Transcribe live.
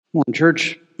Morning,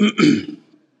 church.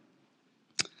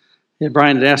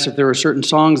 Brian had asked if there were certain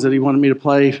songs that he wanted me to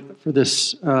play for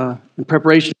this, in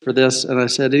preparation for this, and I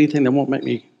said, anything that won't make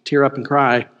me tear up and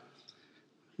cry.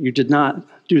 You did not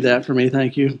do that for me,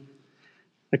 thank you.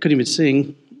 I couldn't even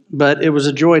sing, but it was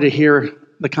a joy to hear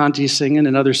the Conti singing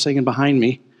and others singing behind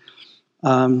me.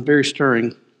 Very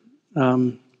stirring.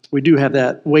 We do have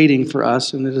that waiting for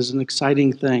us, and it is an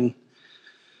exciting thing,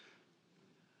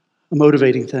 a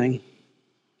motivating thing.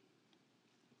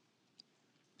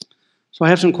 So I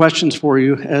have some questions for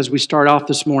you as we start off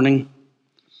this morning.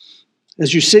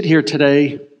 As you sit here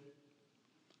today,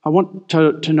 I want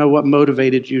to know what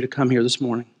motivated you to come here this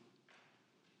morning.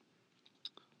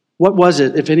 What was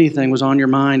it, if anything, was on your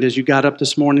mind as you got up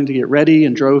this morning to get ready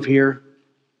and drove here,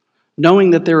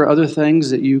 knowing that there are other things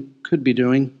that you could be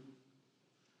doing?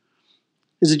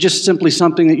 Is it just simply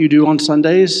something that you do on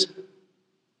Sundays?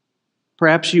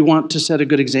 Perhaps you want to set a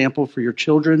good example for your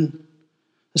children,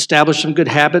 establish some good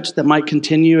habits that might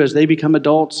continue as they become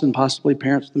adults and possibly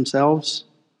parents themselves.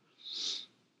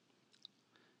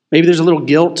 Maybe there's a little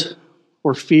guilt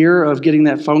or fear of getting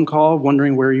that phone call,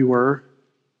 wondering where you were.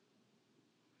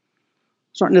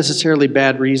 Those aren't necessarily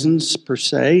bad reasons per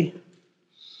se,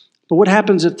 but what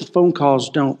happens if the phone calls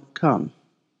don't come?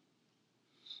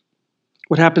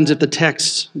 What happens if the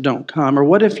texts don't come? Or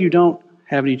what if you don't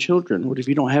have any children? What if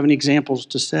you don't have any examples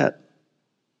to set?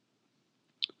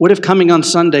 What if coming on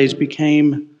Sundays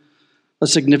became a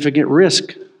significant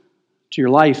risk to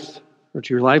your life or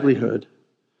to your livelihood?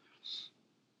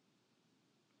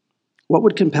 What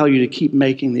would compel you to keep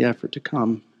making the effort to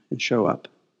come and show up?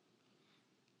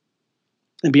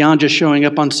 And beyond just showing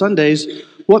up on Sundays,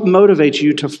 what motivates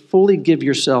you to fully give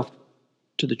yourself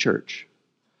to the church,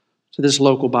 to this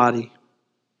local body?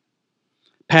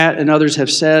 Pat and others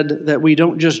have said that we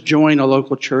don't just join a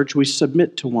local church, we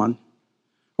submit to one,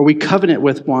 or we covenant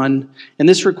with one, and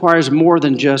this requires more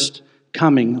than just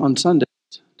coming on Sundays,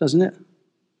 doesn't it?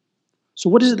 So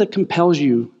what is it that compels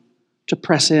you to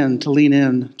press in, to lean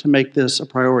in, to make this a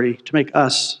priority, to make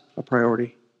us a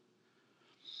priority?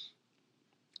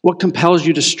 What compels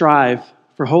you to strive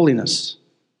for holiness?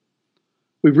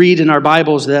 We read in our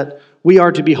Bibles that we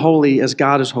are to be holy as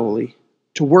God is holy,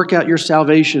 to work out your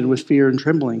salvation with fear and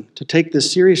trembling, to take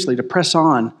this seriously, to press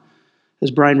on, as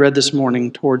Brian read this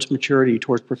morning, towards maturity,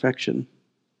 towards perfection,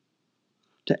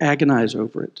 to agonize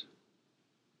over it.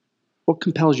 What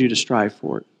compels you to strive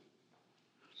for it?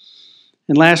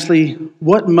 And lastly,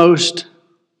 what most,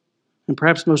 and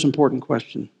perhaps most important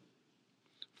question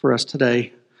for us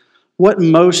today, what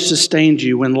most sustains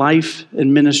you when life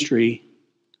and ministry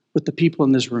with the people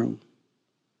in this room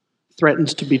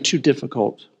threatens to be too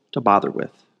difficult to bother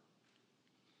with?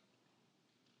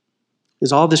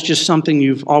 Is all this just something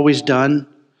you've always done?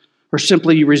 Or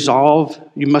simply you resolve,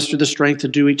 you muster the strength to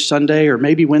do each Sunday, or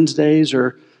maybe Wednesdays,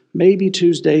 or maybe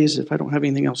Tuesdays if I don't have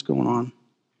anything else going on?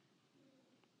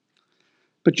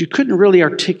 But you couldn't really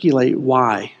articulate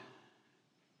why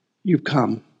you've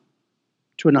come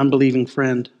to an unbelieving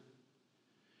friend.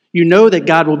 You know that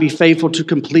God will be faithful to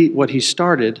complete what He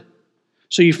started,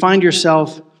 so you find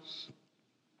yourself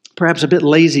perhaps a bit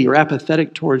lazy or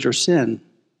apathetic towards your sin.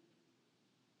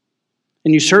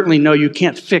 And you certainly know you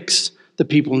can't fix the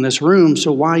people in this room,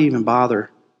 so why even bother?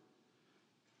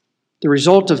 The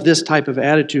result of this type of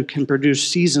attitude can produce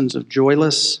seasons of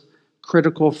joyless,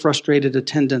 critical, frustrated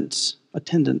attendance.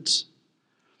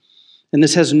 And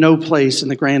this has no place in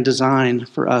the grand design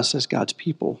for us as God's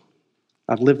people.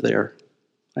 I've lived there.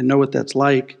 I know what that's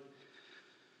like.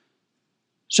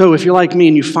 So if you're like me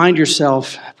and you find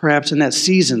yourself perhaps in that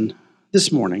season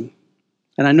this morning,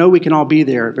 and I know we can all be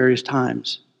there at various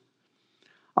times,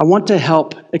 I want to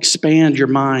help expand your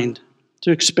mind,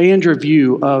 to expand your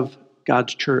view of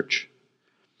God's church,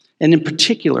 and in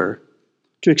particular,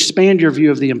 to expand your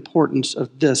view of the importance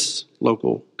of this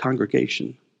local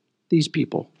congregation, these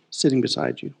people sitting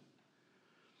beside you.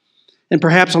 And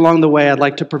perhaps along the way, I'd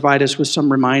like to provide us with some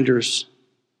reminders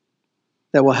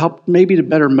that will help maybe to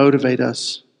better motivate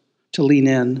us to lean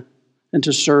in and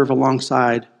to serve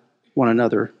alongside one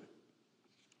another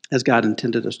as God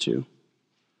intended us to.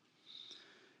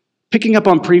 Picking up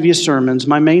on previous sermons,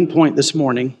 my main point this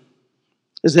morning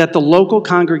is that the local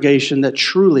congregation that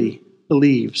truly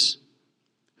believes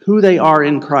who they are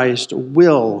in Christ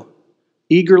will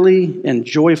eagerly and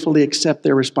joyfully accept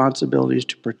their responsibilities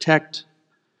to protect,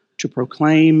 to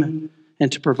proclaim,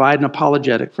 and to provide an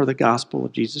apologetic for the gospel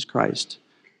of Jesus Christ,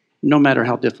 no matter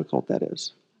how difficult that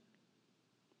is.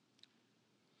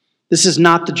 This is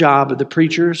not the job of the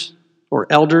preachers or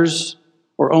elders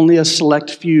or only a select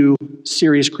few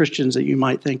serious Christians that you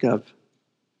might think of.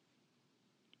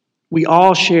 We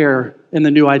all share in the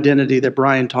new identity that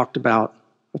Brian talked about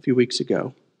a few weeks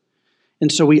ago.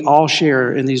 And so we all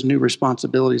share in these new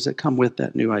responsibilities that come with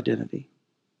that new identity.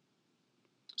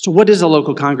 So what is a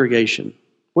local congregation?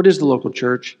 What is the local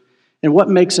church? And what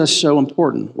makes us so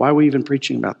important? Why are we even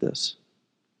preaching about this?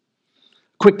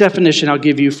 Quick definition I'll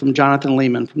give you from Jonathan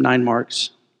Lehman from 9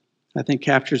 Marks. I think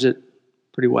captures it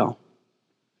pretty well.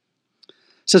 It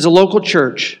says a local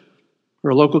church or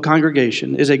a local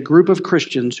congregation is a group of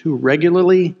Christians who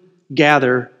regularly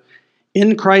gather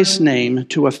in Christ's name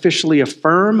to officially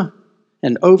affirm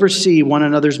and oversee one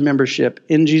another's membership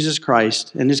in Jesus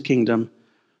Christ and his kingdom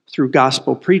through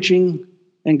gospel preaching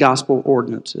and gospel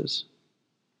ordinances.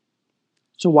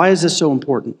 So why is this so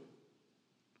important?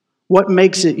 What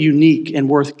makes it unique and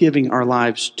worth giving our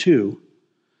lives to?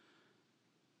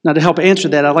 Now, to help answer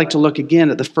that, I'd like to look again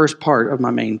at the first part of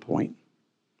my main point.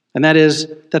 And that is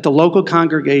that the local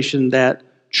congregation that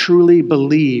truly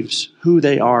believes who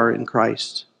they are in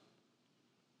Christ.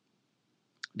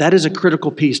 That is a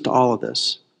critical piece to all of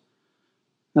this.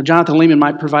 Now, Jonathan Lehman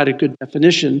might provide a good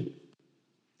definition,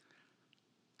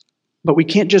 but we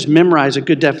can't just memorize a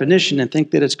good definition and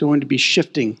think that it's going to be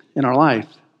shifting in our life.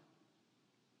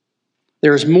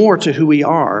 There is more to who we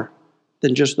are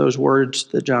than just those words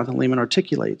that Jonathan Lehman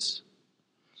articulates.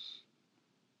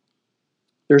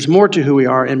 There's more to who we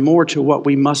are and more to what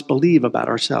we must believe about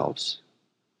ourselves.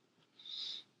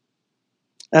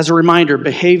 As a reminder,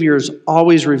 behaviors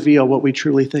always reveal what we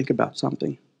truly think about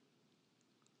something.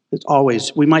 It's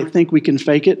always. We might think we can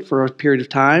fake it for a period of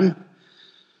time,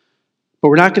 but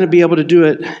we're not going to be able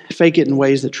to fake it in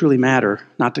ways that truly matter,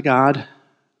 not to God,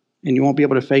 and you won't be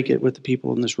able to fake it with the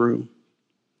people in this room,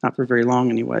 not for very long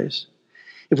anyways.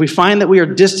 If we find that we are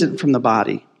distant from the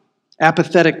body,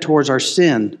 apathetic towards our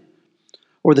sin,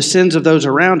 or the sins of those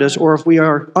around us, or if we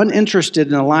are uninterested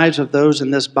in the lives of those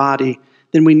in this body,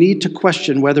 then we need to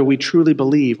question whether we truly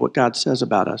believe what God says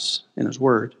about us in his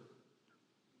word.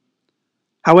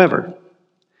 However,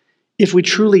 if we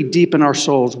truly deep in our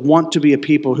souls want to be a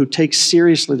people who take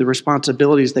seriously the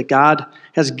responsibilities that God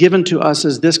has given to us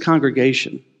as this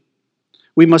congregation,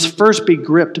 we must first be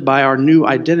gripped by our new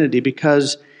identity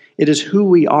because it is who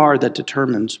we are that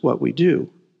determines what we do.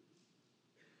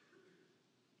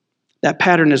 That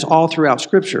pattern is all throughout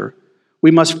Scripture.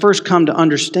 We must first come to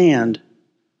understand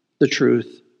the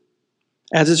truth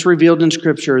as it's revealed in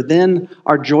Scripture. Then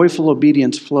our joyful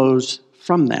obedience flows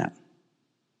from that.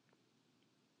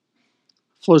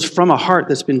 Flows from a heart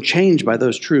that's been changed by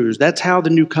those truths. That's how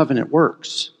the new covenant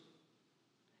works.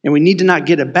 And we need to not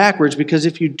get it backwards, because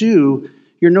if you do,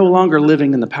 you're no longer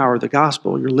living in the power of the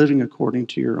gospel. You're living according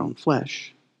to your own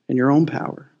flesh and your own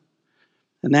power.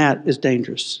 And that is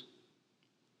dangerous.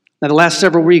 Now, the last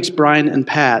several weeks, Brian and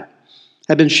Pat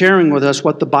have been sharing with us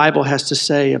what the Bible has to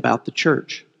say about the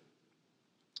church.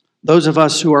 Those of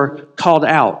us who are called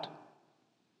out,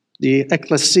 the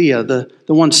ecclesia, the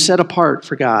ones set apart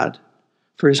for God,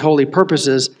 for his holy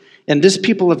purposes. And this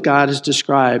people of God is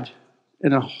described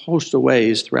in a host of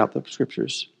ways throughout the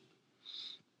Scriptures.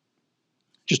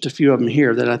 Just a few of them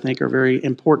here that I think are very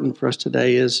important for us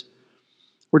today is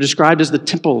we're described as the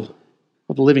temple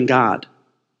of the living God,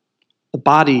 the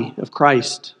body of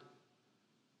Christ,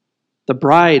 the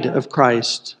bride of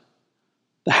Christ,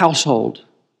 the household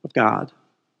of God.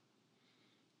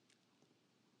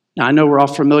 Now, I know we're all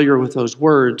familiar with those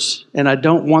words, and I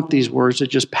don't want these words to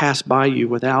just pass by you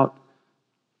without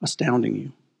astounding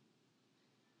you.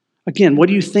 Again, what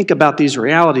do you think about these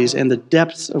realities and the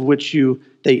depths of which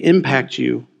they impact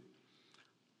you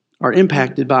are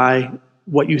impacted by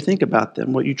what you think about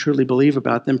them, what you truly believe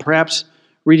about them? Perhaps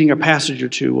reading a passage or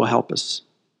two will help us.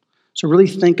 So really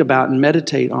think about and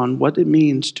meditate on what it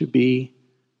means to be.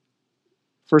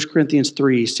 1 Corinthians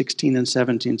 3:16 and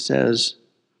 17 says,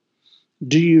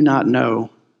 "Do you not know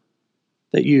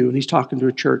that you," and he's talking to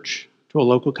a church, to a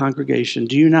local congregation,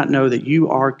 "do you not know that you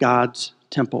are God's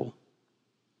temple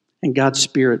and God's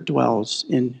Spirit dwells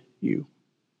in you?"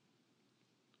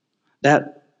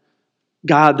 That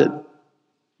God that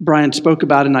Brian spoke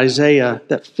about in Isaiah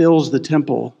that fills the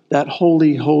temple, that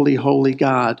holy, holy, holy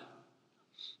God,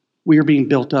 we are being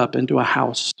built up into a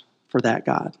house for that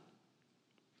God.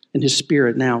 And his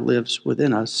Spirit now lives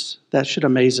within us. That should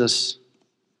amaze us.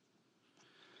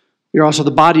 We are also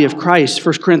the body of Christ.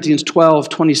 1 Corinthians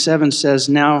 12:27 says,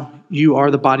 "Now you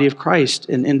are the body of Christ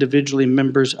and individually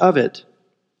members of it."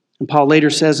 And Paul later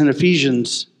says in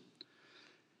Ephesians,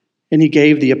 "And he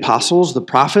gave the apostles, the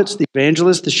prophets, the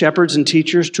evangelists, the shepherds, and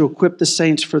teachers to equip the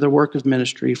saints for the work of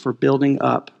ministry, for building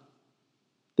up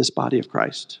this body of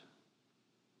Christ."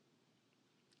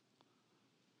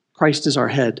 Christ is our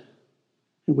head,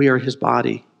 and we are his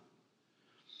body.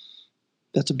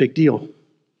 That's a big deal.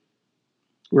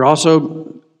 We're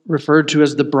also referred to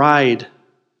as the bride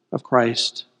of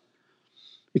Christ.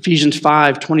 Ephesians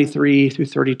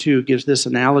 5:23-32 gives this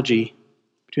analogy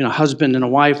between a husband and a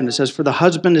wife, and it says, "For the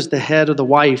husband is the head of the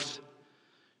wife,"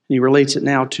 and he relates it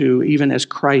now to even as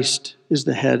Christ is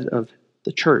the head of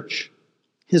the church,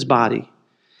 his body,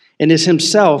 and is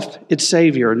himself its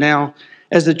Savior. Now,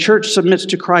 as the church submits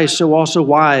to Christ, so also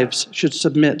wives should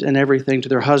submit in everything to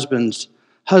their husbands.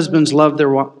 Husbands,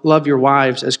 love your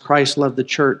wives as Christ loved the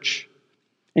church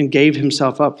and gave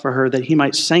himself up for her, that he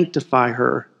might sanctify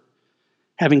her,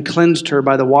 having cleansed her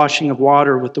by the washing of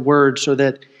water with the word, so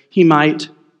that he might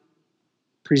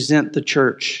present the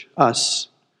church, us,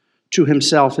 to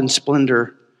himself in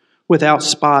splendor, without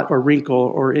spot or wrinkle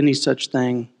or any such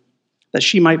thing, that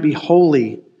she might be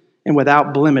holy and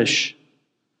without blemish.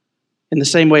 In the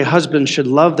same way, husbands should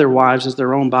love their wives as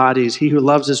their own bodies. He who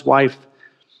loves his wife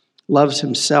loves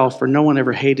himself, for no one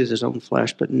ever hated his own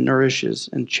flesh, but nourishes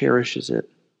and cherishes it,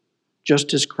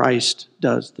 just as Christ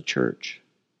does the church.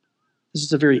 This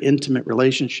is a very intimate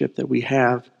relationship that we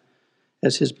have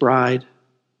as his bride.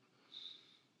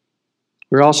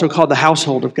 We're also called the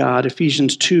household of God.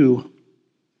 Ephesians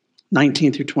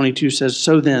 2:19-22 says,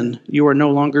 "So then, you are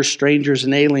no longer strangers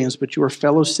and aliens, but you are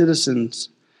fellow citizens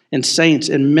and saints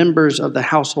and members of the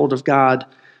household of God,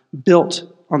 built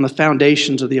on the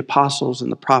foundations of the apostles and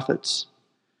the prophets,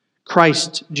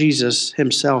 Christ Jesus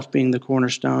himself being the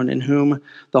cornerstone, in whom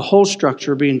the whole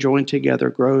structure being joined together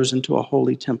grows into a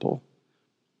holy temple."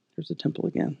 There's the temple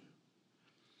again.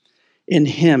 "In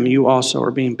him you also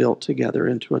are being built together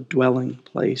into a dwelling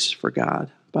place for God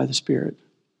by the Spirit."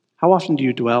 How often do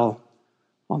you dwell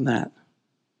on that?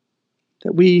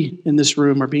 That we in this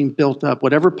room are being built up,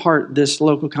 whatever part this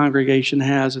local congregation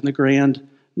has in the grand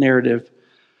narrative,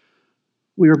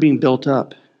 we are being built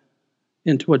up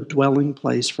into a dwelling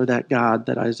place for that God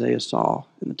that Isaiah saw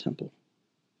in the temple.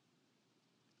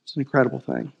 It's an incredible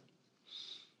thing.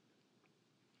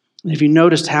 And have you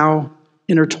noticed how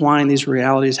intertwined these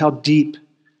realities, how deep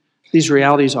these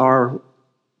realities are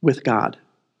with God?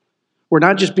 We're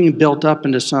not just being built up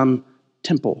into some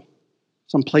temple,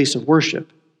 some place of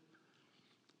worship,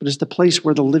 but it's the place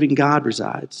where the living God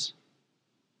resides.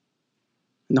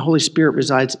 And the Holy Spirit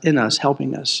resides in us,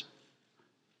 helping us,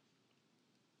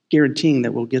 guaranteeing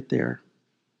that we'll get there.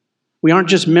 We aren't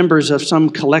just members of some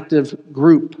collective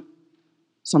group,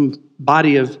 some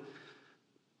body of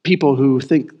people who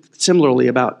think similarly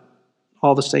about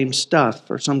all the same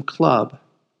stuff, or some club,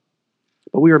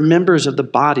 but we are members of the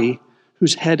body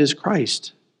whose head is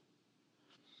Christ.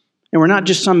 And we're not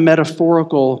just some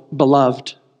metaphorical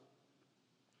beloved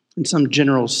in some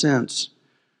general sense.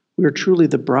 We are truly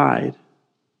the bride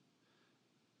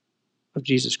of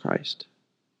Jesus Christ.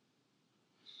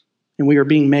 And we are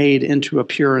being made into a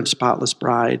pure and spotless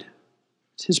bride.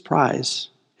 It's his prize,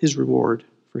 his reward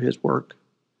for his work.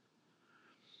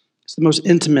 It's the most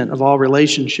intimate of all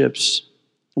relationships.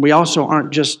 And we also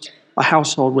aren't just a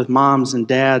household with moms and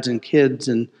dads and kids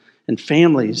and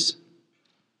families,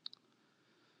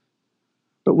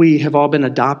 but we have all been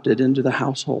adopted into the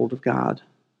household of God.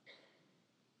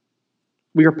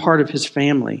 We are part of his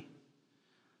family.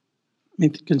 I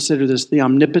mean, consider this: the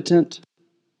omnipotent,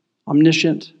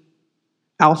 omniscient,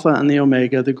 Alpha and the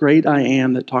Omega, the great I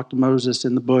am that talked to Moses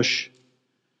in the bush,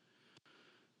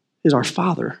 is our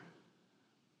Father.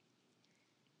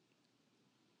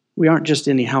 We aren't just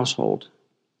any household.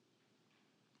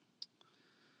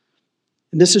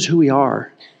 And this is who we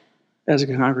are as a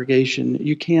congregation.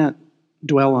 You can't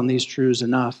dwell on these truths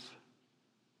enough.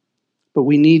 But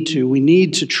we need to. We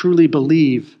need to truly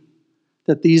believe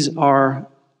that this is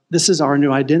our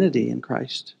new identity in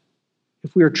Christ.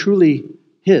 If we are truly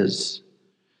his,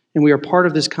 and we are part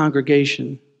of this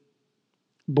congregation,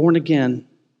 born again,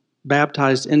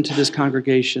 baptized into this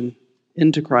congregation,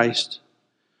 into Christ,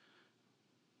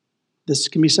 this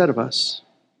can be said of us.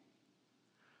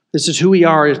 This is who we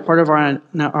are as part of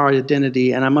our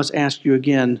identity. And I must ask you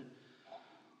again,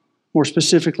 more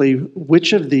specifically,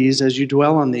 which of these, as you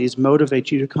dwell on these,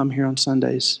 motivate you to come here on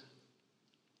Sundays?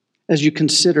 As you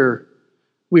consider,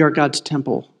 we are God's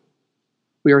temple.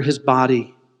 We are his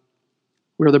body.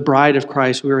 We are the bride of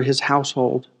Christ. We are his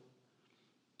household.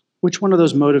 Which one of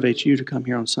those motivates you to come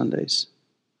here on Sundays?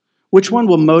 Which one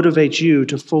will motivate you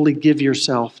to fully give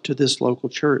yourself to this local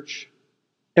church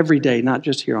every day, not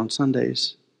just here on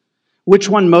Sundays? Which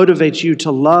one motivates you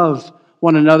to love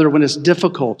one another when it's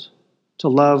difficult to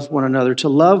love one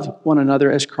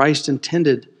another as Christ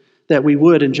intended that we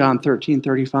would in John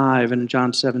 13:35 and in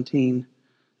John 17,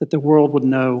 that the world would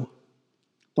know.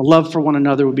 The love for one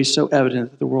another would be so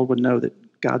evident that the world would know that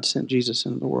God sent Jesus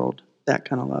into the world. That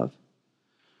kind of love.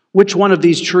 Which one of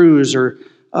these truths are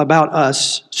about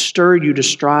us stir you to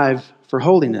strive for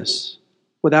holiness,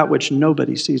 without which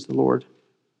nobody sees the Lord?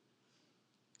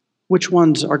 Which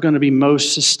ones are going to be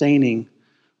most sustaining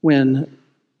when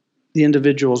the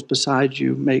individuals beside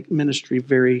you make ministry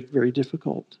very, very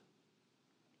difficult?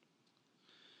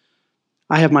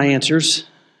 I have my answers,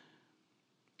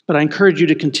 but I encourage you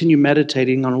to continue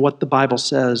meditating on what the Bible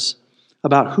says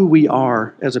about who we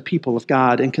are as a people of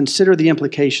God, and consider the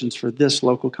implications for this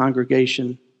local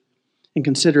congregation, and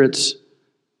consider its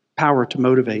power to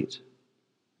motivate.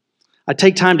 I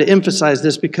take time to emphasize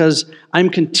this because I'm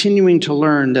continuing to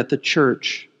learn that the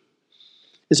church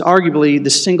is arguably the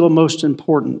single most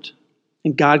important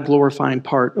and God-glorifying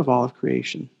part of all of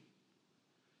creation.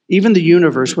 Even the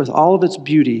universe, with all of its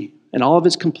beauty and all of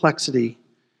its complexity,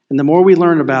 and the more we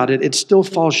learn about it, it still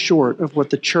falls short of what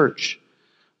the church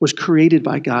was created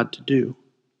by God to do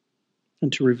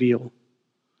and to reveal.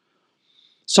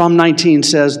 Psalm 19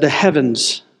 says, "The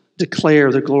heavens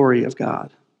declare the glory of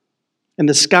God, and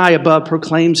the sky above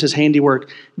proclaims his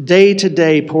handiwork. Day to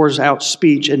day pours out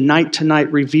speech, and night to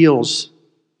night reveals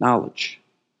knowledge.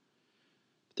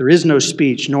 There is no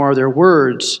speech, nor are there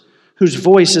words whose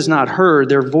voice is not heard.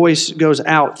 Their voice goes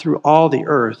out through all the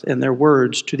earth, and their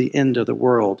words to the end of the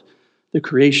world." The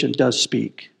creation does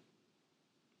speak,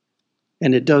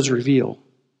 and it does reveal.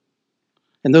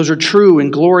 And those are true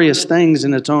and glorious things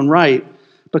in its own right,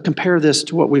 but compare this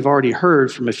to what we've already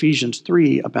heard from Ephesians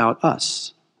 3 about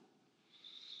us.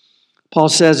 Paul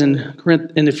says in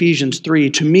Ephesians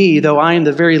 3, "To me, though I am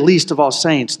the very least of all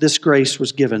saints, this grace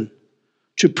was given,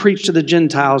 to preach to the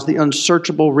Gentiles the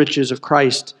unsearchable riches of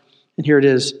Christ." And here it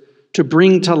is, "to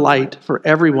bring to light for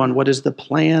everyone what is the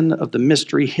plan of the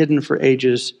mystery hidden for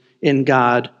ages in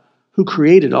God, who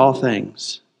created all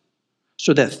things,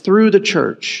 so that through the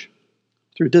church,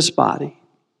 through this body,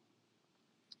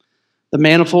 the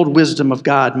manifold wisdom of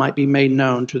God might be made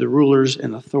known to the rulers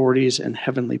and authorities in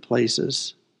heavenly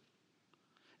places."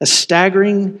 As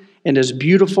staggering and as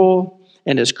beautiful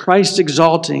and as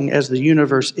Christ-exalting as the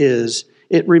universe is,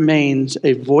 it remains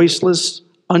a voiceless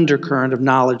undercurrent of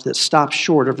knowledge that stops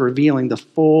short of revealing the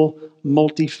full,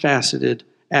 multifaceted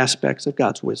aspects of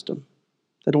God's wisdom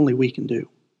that only we can do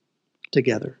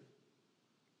together.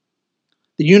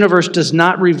 The universe does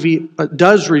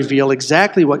reveal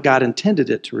exactly what God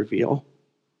intended it to reveal.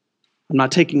 I'm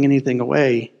not taking anything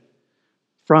away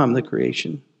from the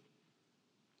creation.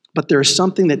 But there is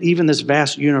something that even this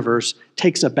vast universe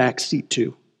takes a back seat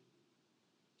to.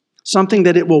 Something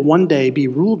that it will one day be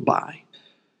ruled by,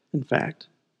 in fact.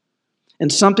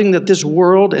 And something that this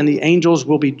world and the angels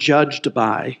will be judged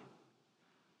by.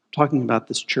 I'm talking about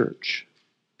this church,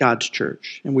 God's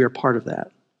church, and we are part of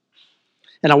that.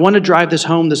 And I want to drive this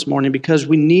home this morning because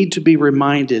we need to be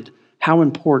reminded how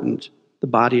important the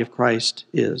body of Christ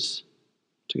is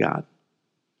to God.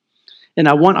 And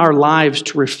I want our lives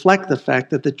to reflect the fact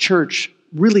that the church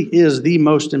really is the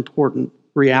most important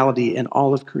reality in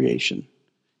all of creation,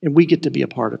 and we get to be a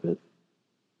part of it.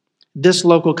 This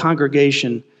local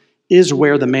congregation is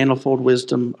where the manifold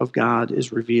wisdom of God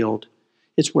is revealed.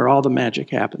 It's where all the magic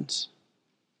happens.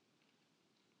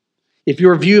 If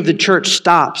your view of the church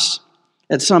stops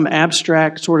at some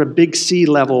abstract sort of big C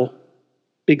level,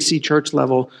 big C church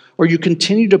level, or you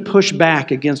continue to push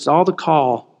back against all the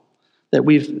call that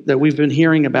we've been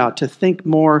hearing about to think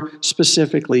more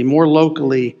specifically, more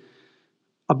locally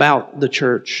about the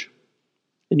church,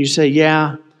 and you say,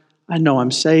 "Yeah, I know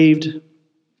I'm saved.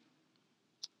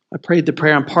 I prayed the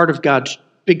prayer. I'm part of God's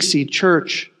big C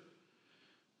church.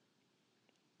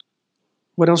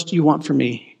 What else do you want from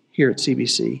me here at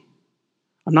CBC?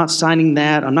 I'm not signing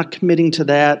that. I'm not committing to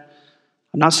that.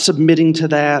 I'm not submitting to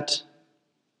that."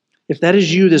 If that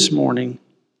is you this morning,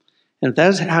 and if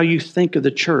that is how you think of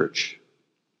the church,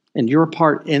 and your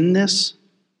part in this,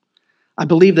 I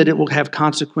believe that it will have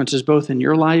consequences both in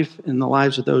your life and in the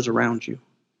lives of those around you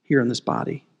here in this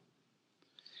body.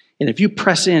 And if you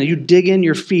press in, you dig in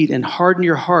your feet and harden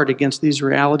your heart against these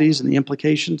realities and the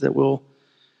implications that we'll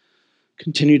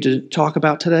continue to talk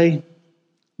about today,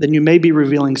 then you may be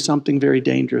revealing something very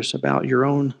dangerous about your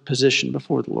own position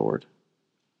before the Lord.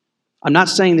 I'm not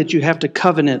saying that you have to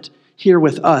covenant here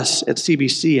with us at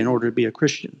CBC in order to be a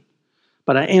Christian.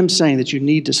 But I am saying that you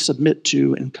need to submit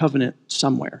to and covenant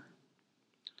somewhere.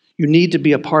 You need to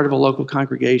be a part of a local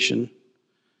congregation.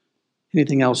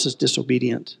 Anything else is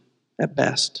disobedient at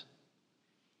best.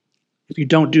 If you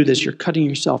don't do this, you're cutting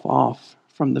yourself off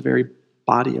from the very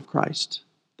body of Christ,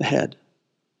 the head.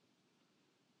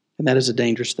 And that is a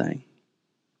dangerous thing.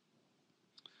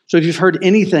 So if you've heard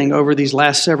anything over these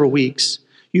last several weeks,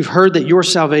 you've heard that your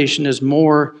salvation is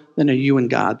more than a you and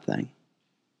God thing.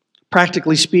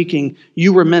 Practically speaking,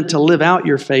 you were meant to live out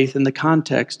your faith in the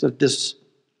context of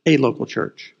a local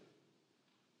church.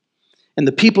 And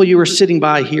the people you are sitting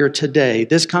by here today,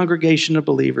 this congregation of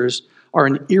believers, are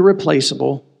an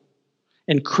irreplaceable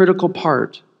and critical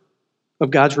part of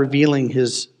God's revealing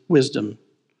his wisdom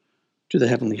to the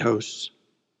heavenly hosts.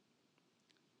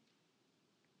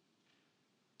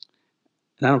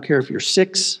 And I don't care if you're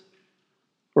 6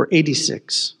 or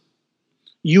 86,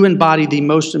 you embody the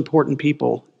most important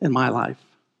people in my life.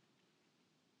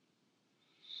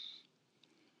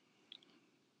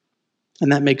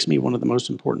 And that makes me one of the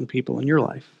most important people in your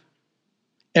life.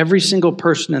 Every single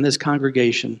person in this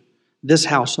congregation, this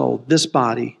household, this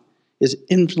body is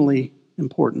infinitely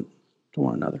important to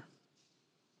one another.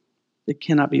 It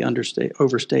cannot be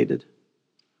overstated.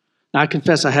 Now, I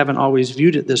confess I haven't always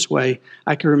viewed it this way.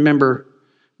 I can remember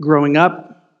growing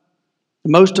up,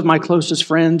 most of my closest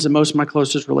friends and most of my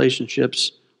closest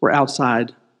relationships were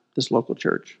outside this local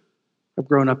church. I've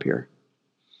grown up here.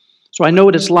 So I know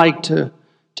what it's like to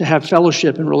have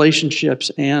fellowship and relationships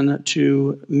and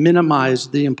to minimize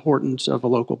the importance of a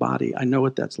local body. I know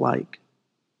what that's like.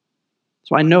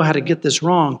 So I know how to get this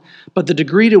wrong. But the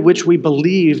degree to which we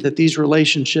believe that these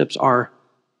relationships are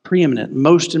preeminent,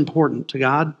 most important to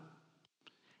God,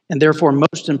 and therefore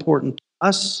most important to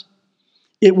us,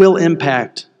 it will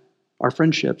impact our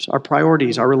friendships, our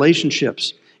priorities, our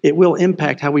relationships. It will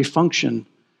impact how we function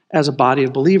as a body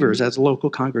of believers, as a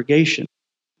local congregation.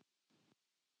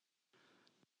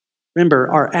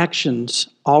 Remember, our actions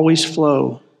always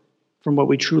flow from what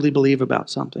we truly believe about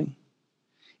something.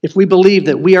 If we believe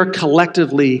that we are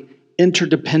collectively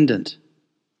interdependent,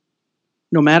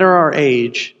 no matter our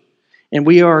age, and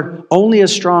we are only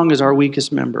as strong as our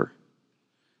weakest member,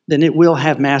 then it will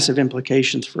have massive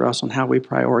implications for us on how we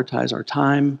prioritize our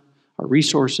time, our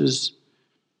resources,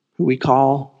 who we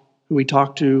call, who we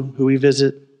talk to, who we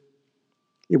visit.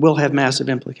 It will have massive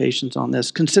implications on this.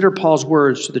 Consider Paul's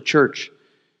words to the church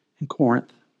in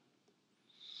Corinth.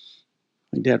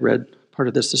 My dad read part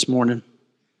of this morning.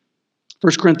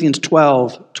 1 Corinthians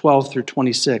 12 through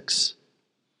 26.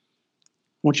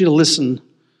 I want you to listen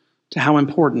to how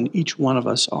important each one of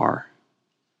us are.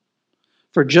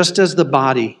 For just as the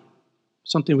body,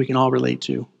 something we can all relate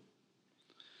to,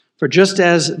 for just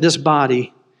as this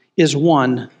body is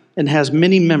one and has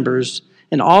many members,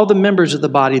 and all the members of the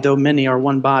body, though many, are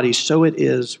one body, so it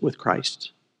is with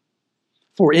Christ.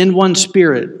 For in one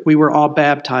Spirit we were all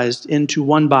baptized into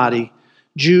one body,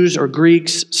 Jews or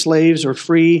Greeks, slaves or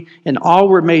free, and all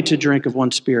were made to drink of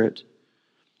one Spirit.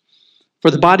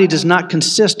 For the body does not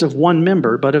consist of one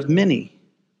member, but of many.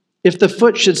 If the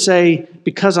foot should say,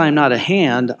 because I am not a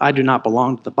hand, I do not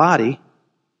belong to the body,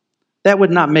 that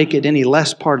would not make it any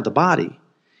less part of the body.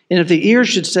 And if the ear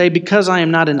should say, because I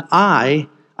am not an eye,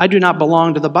 I do not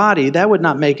belong to the body, that would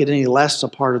not make it any less a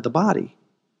part of the body.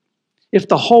 If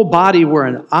the whole body were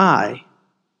an eye,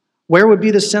 where would be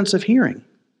the sense of hearing?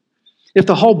 If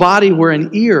the whole body were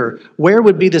an ear, where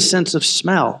would be the sense of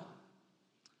smell?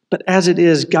 But as it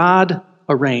is, God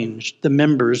arranged the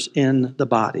members in the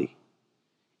body,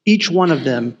 each one of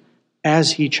them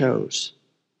as he chose.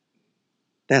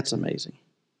 That's amazing.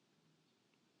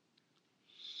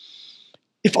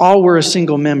 If all were a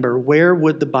single member, where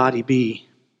would the body be?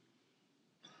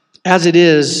 As it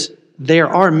is, there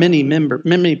are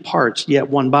many parts, yet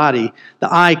one body.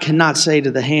 The eye cannot say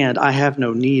to the hand, I have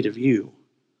no need of you.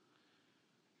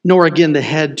 Nor again the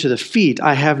head to the feet,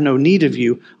 I have no need of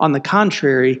you. On the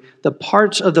contrary, the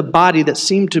parts of the body that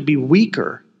seem to be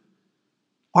weaker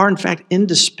are in fact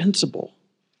indispensable.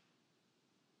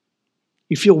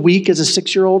 You feel weak as a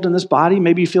 6-year-old in this body?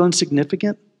 Maybe you feel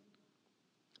insignificant?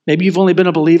 Maybe you've only been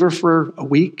a believer for a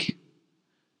week.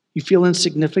 You feel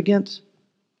insignificant?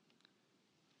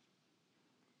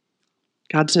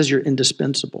 God says you're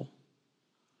indispensable.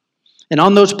 And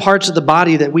on those parts of the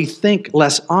body that we think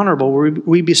less honorable,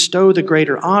 we bestow the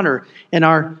greater honor, and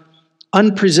our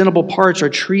unpresentable parts are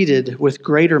treated with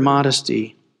greater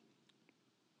modesty,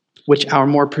 which our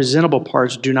more presentable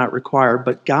parts do not require.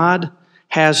 But God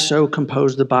has so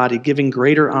composed the body, giving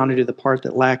greater honor to the part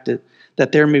that lacked it,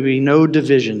 that there may be no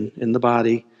division in the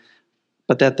body,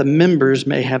 but that the members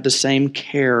may have the same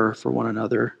care for one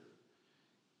another.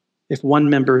 If one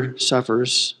member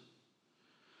suffers,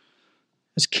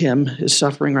 as Kim is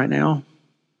suffering right now,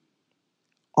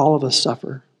 all of us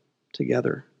suffer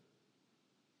together.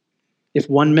 If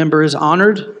one member is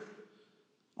honored,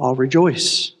 all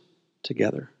rejoice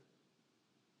together.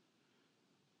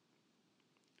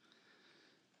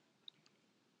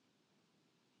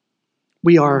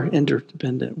 We are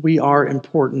interdependent. We are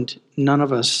important. None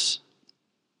of us,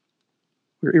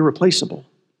 we're irreplaceable.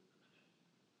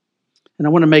 And I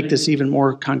want to make this even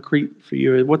more concrete for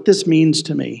you. What this means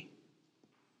to me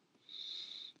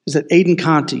is that Aiden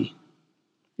Conti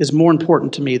is more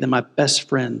important to me than my best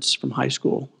friends from high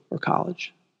school or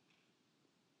college.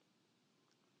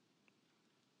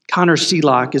 Connor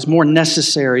Seelock is more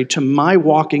necessary to my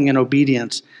walking in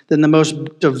obedience than the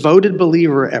most devoted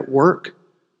believer at work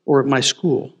or at my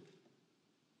school.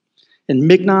 And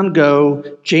Mignon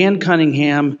Go, Jan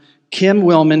Cunningham, Kim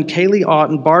Willman, Kaylee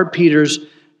Otten, Barb Peters,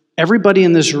 everybody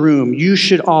in this room, you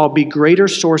should all be greater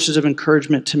sources of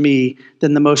encouragement to me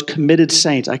than the most committed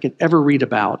saints I could ever read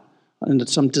about in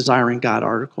some Desiring God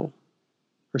article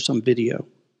or some video.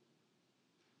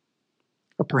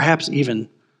 Or perhaps even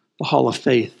the Hall of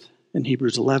Faith in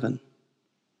Hebrews 11.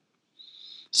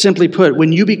 Simply put,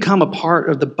 when you become a part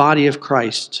of the body of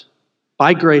Christ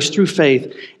by grace through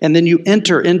faith, and then you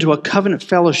enter into a covenant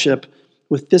fellowship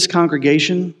with this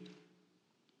congregation,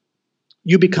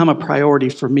 you become a priority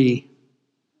for me.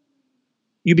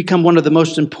 You become one of the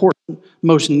most important,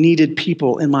 most needed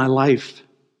people in my life.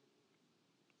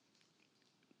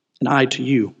 And I to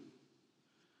you.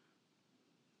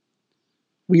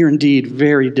 We are indeed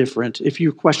very different. If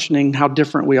you're questioning how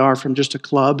different we are from just a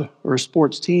club or a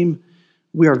sports team,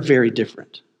 we are very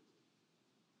different.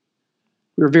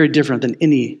 We are very different than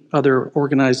any other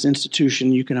organized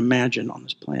institution you can imagine on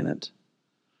this planet.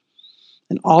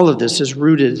 And all of this is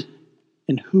rooted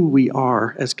in who we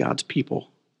are as God's people.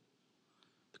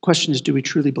 The question is, do we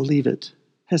truly believe it?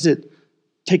 Has it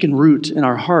taken root in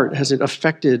our heart? Has it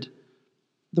affected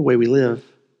the way we live?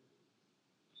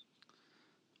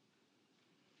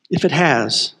 If it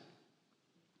has,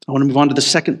 I want to move on to the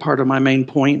second part of my main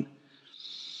point.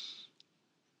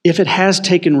 If it has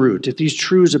taken root, if these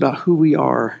truths about who we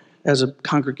are as a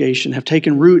congregation have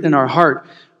taken root in our heart,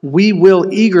 we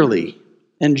will eagerly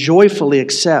and joyfully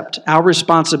accept our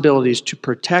responsibilities to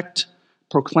protect,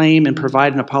 proclaim, and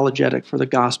provide an apologetic for the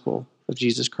gospel of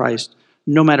Jesus Christ,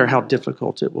 no matter how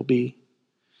difficult it will be.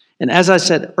 And as I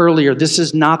said earlier, this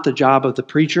is not the job of the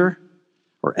preacher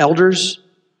or elders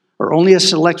or only a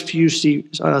select few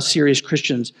serious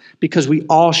Christians, because we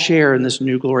all share in this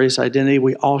new glorious identity.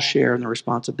 We all share in the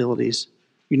responsibilities.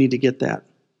 You need to get that,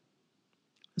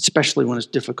 especially when it's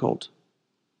difficult.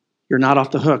 You're not off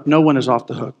the hook. No one is off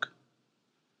the hook.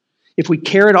 If we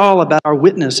care at all about our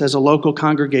witness as a local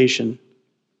congregation,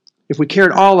 if we care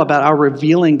at all about our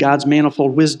revealing God's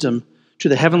manifold wisdom to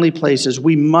the heavenly places,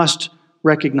 we must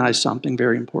recognize something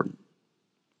very important.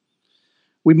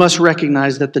 We must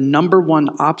recognize that the number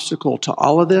one obstacle to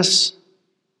all of this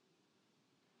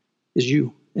is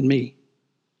you and me,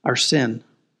 our sin.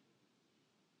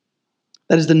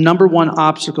 That is the number one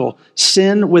obstacle.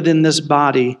 Sin within this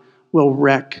body will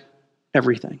wreck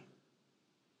everything.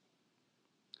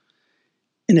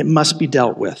 And it must be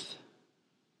dealt with.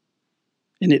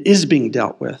 And it is being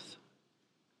dealt with.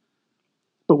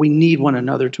 But we need one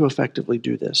another to effectively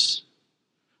do this.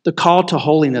 The call to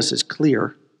holiness is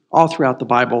clear all throughout the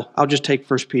Bible. I'll just take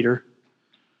 1 Peter,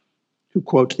 who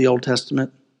quotes the Old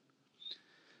Testament.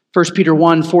 1 Peter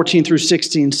 1, 14 through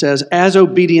 16 says, as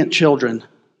obedient children,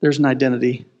 there's an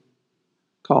identity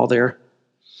call there.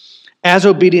 As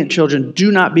obedient children, do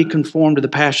not be conformed to the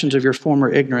passions of your former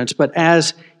ignorance, but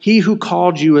as he who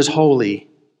called you is holy,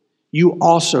 you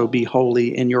also be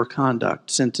holy in your conduct,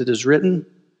 since it is written,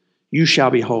 you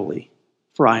shall be holy,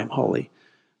 for I am holy.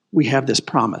 We have this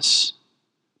promise.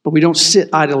 But we don't sit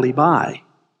idly by.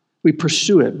 We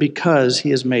pursue it because he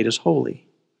has made us holy.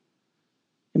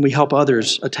 And we help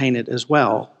others attain it as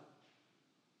well.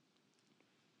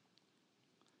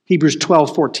 Hebrews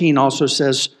 12:14 also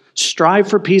says, strive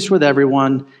for peace with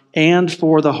everyone and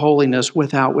for the holiness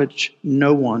without which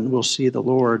no one will see the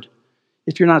Lord.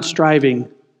 If you're not striving,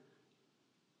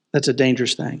 that's a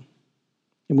dangerous thing.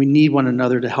 And we need one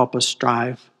another to help us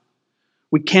strive.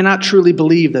 We cannot truly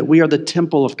believe that we are the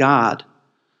temple of God,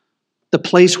 the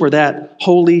place where that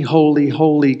holy, holy,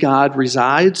 holy God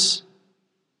resides,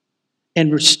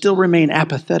 and still remain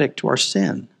apathetic to our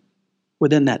sin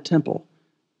within that temple.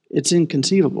 It's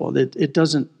inconceivable. It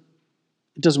doesn't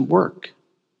work.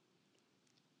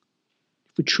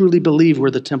 If we truly believe we're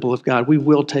the temple of God, we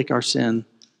will take our sin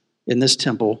in this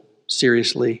temple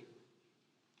seriously.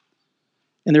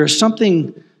 And there is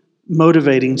something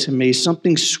motivating to me,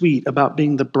 something sweet about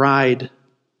being the bride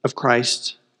of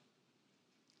Christ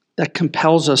that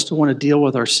compels us to want to deal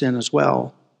with our sin as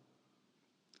well.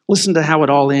 Listen to how it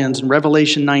all ends. In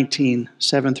Revelation 19,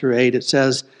 7 through 8, it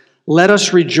says, let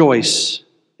us rejoice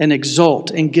and exult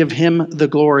and give him the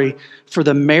glory, for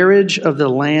the marriage of the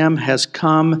Lamb has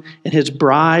come, and his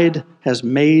bride has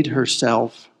made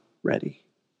herself ready.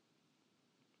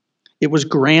 it was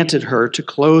granted her to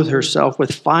clothe herself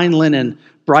with fine linen,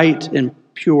 bright and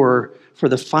pure, for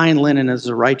the fine linen is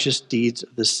the righteous deeds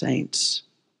of the saints.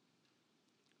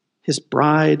 His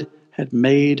bride had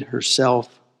made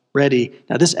herself ready.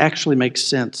 Now, this actually makes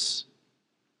sense.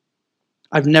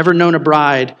 I've never known a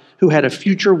bride who had a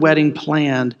future wedding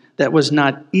planned that was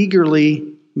not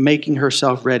eagerly making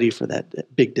herself ready for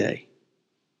that big day.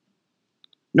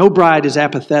 No bride is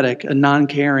apathetic and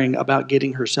non-caring about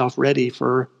getting herself ready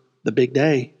for the big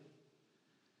day.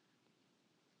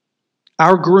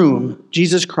 Our groom,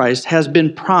 Jesus Christ, has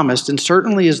been promised and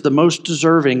certainly is the most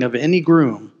deserving of any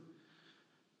groom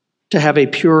to have a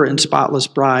pure and spotless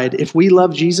bride. If we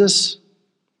love Jesus,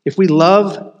 if we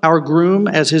love our groom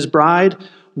as his bride,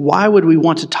 why would we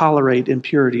want to tolerate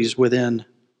impurities within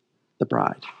the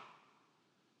bride?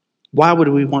 Why would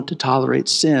we want to tolerate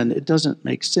sin? It doesn't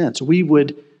make sense. We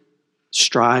would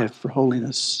strive for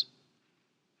holiness.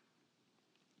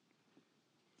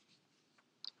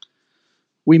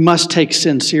 We must take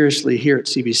sin seriously here at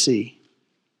CBC.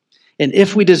 And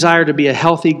if we desire to be a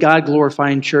healthy,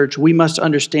 God-glorifying church, we must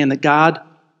understand that God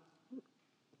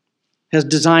has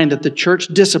designed that the church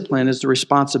discipline is the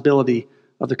responsibility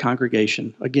of the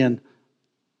congregation. Again,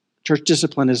 church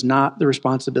discipline is not the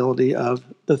responsibility of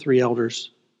the three elders.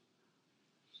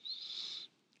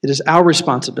 It is our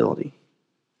responsibility.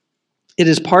 It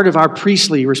is part of our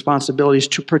priestly responsibilities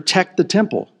to protect the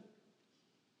temple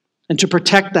and to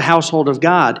protect the household of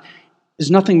God. Is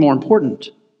nothing more important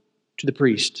to the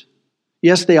priest.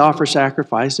 Yes, they offer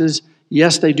sacrifices.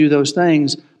 Yes, they do those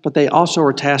things, but they also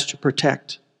are tasked to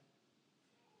protect.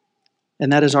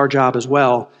 And that is our job as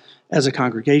well as a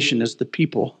congregation, as the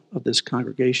people of this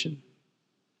congregation.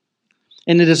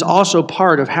 And it is also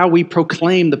part of how we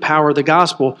proclaim the power of the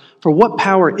gospel. For what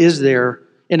power is there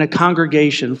in a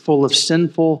congregation full of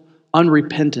sinful,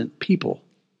 unrepentant people?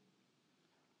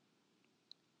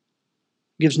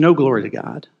 It gives no glory to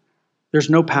God. There's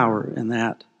no power in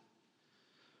that.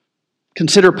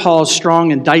 Consider Paul's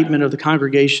strong indictment of the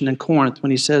congregation in Corinth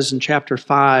when he says in chapter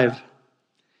 5,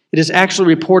 "It is actually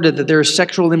reported that there is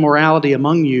sexual immorality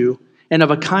among you, and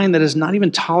of a kind that is not even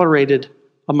tolerated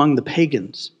among the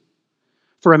pagans.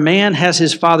 For a man has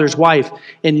his father's wife,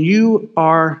 and you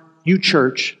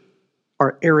church,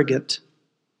 are arrogant.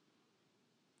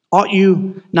 Ought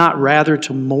you not rather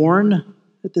to mourn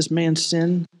at this man's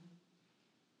sin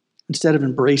instead of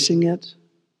embracing it?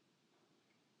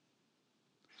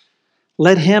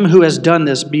 Let him who has done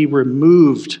this be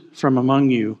removed from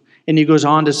among you." And he goes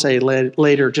on to say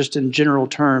later, just in general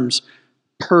terms,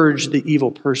 purge the evil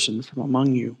person from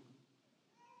among you.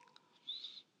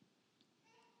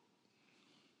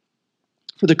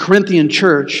 For the Corinthian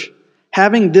church,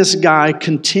 having this guy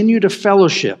continue to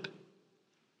fellowship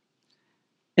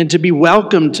and to be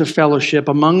welcomed to fellowship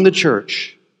among the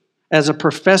church as a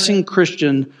professing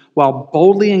Christian while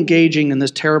boldly engaging in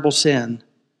this terrible sin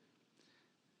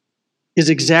is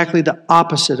exactly the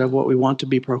opposite of what we want to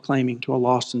be proclaiming to a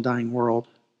lost and dying world.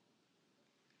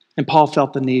 And Paul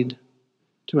felt the need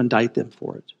to indict them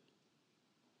for it.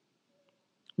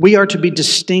 We are to be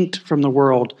distinct from the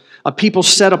world, a people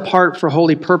set apart for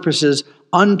holy purposes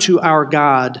unto our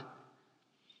God.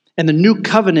 And the new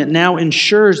covenant now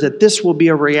ensures that this will be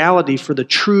a reality for the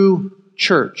true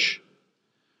church.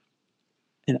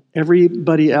 And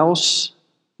everybody else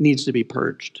needs to be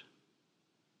purged.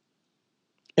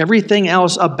 Everything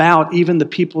else about even the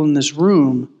people in this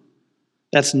room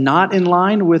that's not in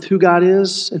line with who God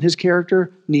is and his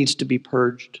character needs to be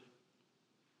purged.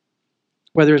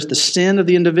 Whether it's the sin of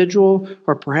the individual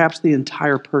or perhaps the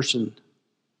entire person,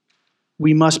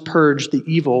 we must purge the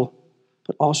evil,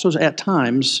 but also at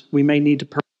times we may need to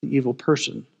purge the evil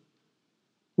person.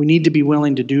 We need to be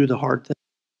willing to do the hard thing.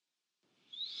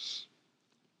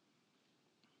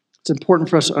 It's important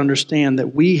for us to understand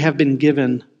that we have been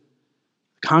given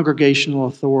congregational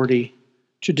authority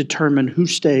to determine who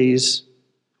stays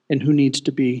and who needs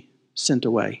to be sent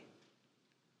away.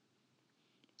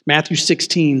 Matthew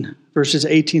 16, verses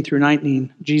 18 through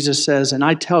 19, Jesus says, "And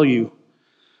I tell you,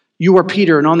 you are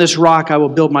Peter, and on this rock I will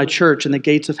build my church, and the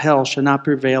gates of hell shall not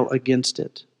prevail against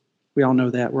it." We all know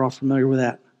that. We're all familiar with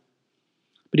that.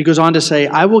 But he goes on to say,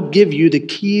 "I will give you the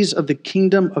keys of the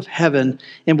kingdom of heaven,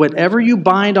 and whatever you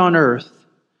bind on earth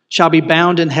shall be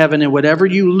bound in heaven, and whatever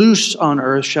you loose on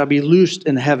earth shall be loosed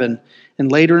in heaven." And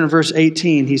later in verse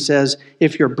 18, he says,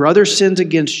 "If your brother sins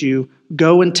against you,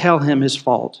 go and tell him his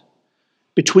fault.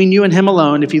 Between you and him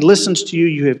alone, if he listens to you,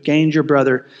 you have gained your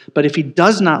brother. But if he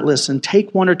does not listen,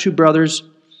 take one or two brothers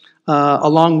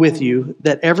along with you,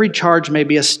 that every charge may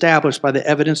be established by the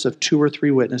evidence of 2 or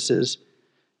 3 witnesses.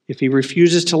 If he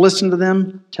refuses to listen to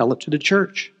them, tell it to the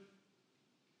church.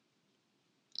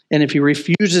 And if he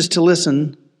refuses to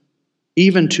listen,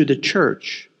 even to the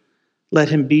church, let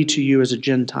him be to you as a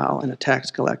Gentile and a tax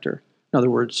collector. In other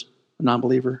words, a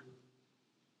non-believer.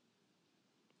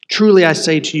 Truly I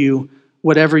say to you,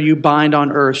 whatever you bind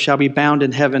on earth shall be bound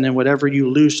in heaven, and whatever you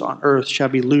loose on earth shall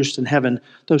be loosed in heaven.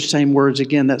 Those same words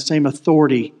again, that same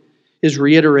authority is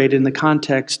reiterated in the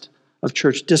context of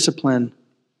church discipline.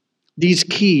 These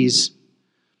keys,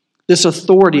 this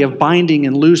authority of binding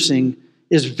and loosing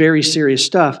is very serious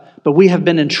stuff, but we have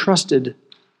been entrusted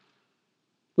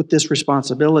with this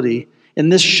responsibility,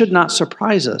 and this should not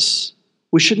surprise us.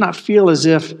 We should not feel as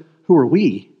if, who are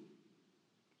we?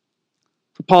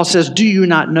 For Paul says, do you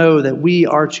not know that we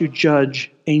are to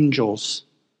judge angels?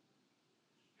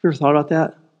 You ever thought about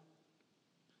that?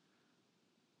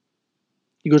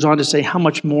 He goes on to say, how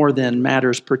much more then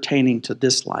matters pertaining to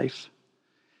this life?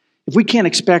 If we can't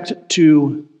expect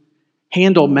to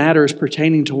handle matters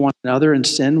pertaining to one another and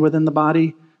sin within the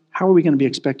body, how are we going to be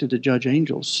expected to judge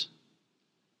angels?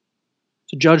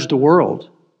 To judge the world,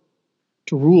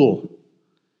 to rule.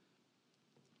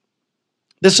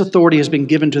 This authority has been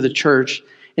given to the church,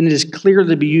 and it is clearly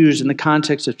to be used in the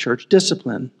context of church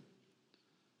discipline.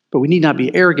 But we need not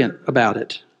be arrogant about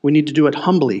it. We need to do it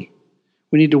humbly.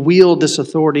 We need to wield this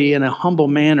authority in a humble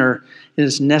manner, and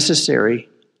it's necessary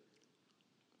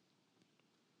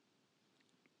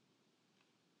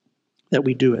that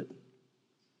we do it.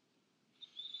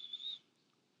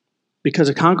 Because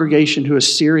a congregation who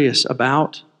is serious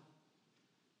about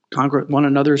one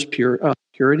another's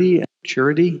purity and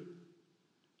maturity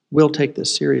will take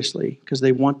this seriously because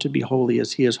they want to be holy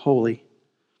as he is holy.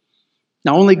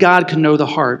 Now, only God can know the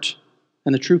heart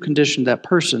and the true condition of that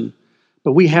person,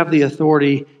 but we have the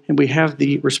authority and we have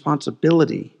the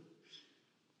responsibility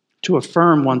to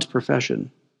affirm one's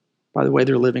profession by the way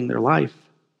they're living their life.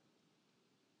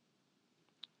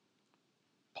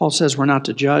 Paul says we're not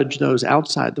to judge those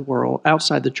outside the world,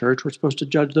 outside the church. We're supposed to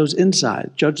judge those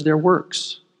inside, judge their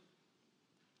works.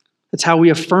 That's how we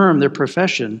affirm their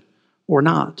profession or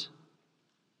not.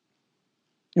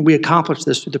 And we accomplish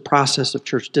this through the process of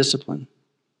church discipline.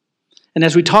 And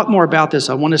as we talk more about this,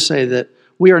 I want to say that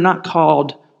we are not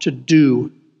called to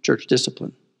do church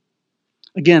discipline.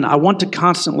 Again, I want to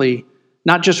constantly,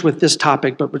 not just with this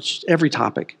topic, but with every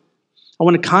topic, I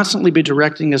want to constantly be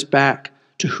directing us back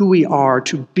to who we are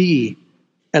to be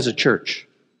as a church,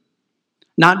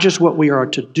 not just what we are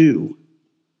to do.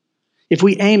 If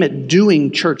we aim at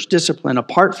doing church discipline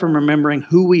apart from remembering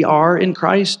who we are in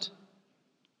Christ,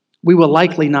 we will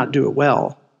likely not do it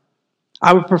well.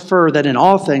 I would prefer that in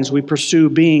all things we pursue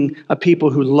being a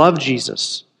people who love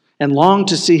Jesus and long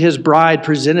to see his bride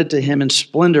presented to him in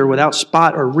splendor without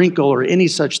spot or wrinkle or any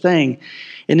such thing.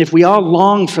 And if we all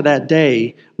long for that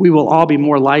day, we will all be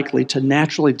more likely to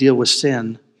naturally deal with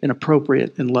sin in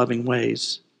appropriate and loving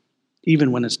ways,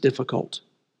 even when it's difficult.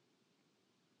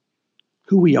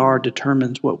 Who we are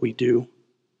determines what we do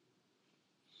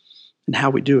and how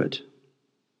we do it.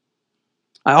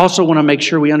 I also want to make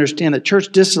sure we understand that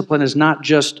church discipline is not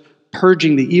just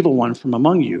purging the evil one from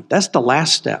among you. That's the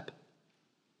last step.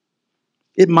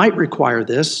 It might require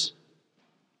this,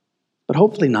 but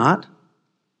hopefully not.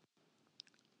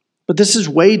 But this is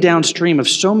way downstream of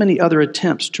so many other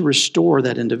attempts to restore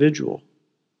that individual.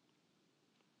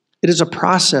 It is a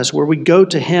process where we go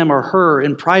to him or her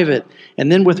in private,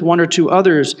 and then with one or two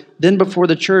others, then before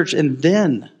the church, and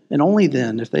then, and only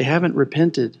then, if they haven't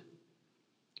repented,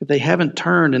 if they haven't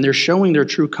turned and they're showing their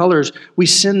true colors, we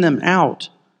send them out,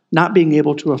 not being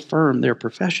able to affirm their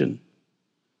profession.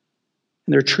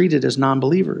 And they're treated as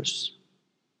non-believers.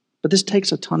 But this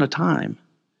takes a ton of time.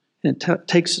 And it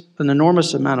takes an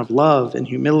enormous amount of love and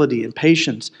humility and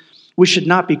patience. We should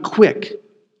not be quick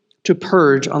to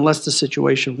purge unless the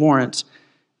situation warrants.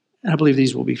 And I believe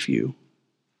these will be few.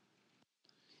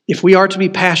 If we are to be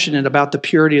passionate about the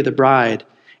purity of the bride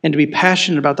and to be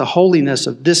passionate about the holiness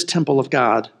of this temple of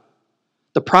God,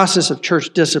 the process of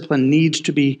church discipline needs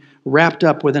to be wrapped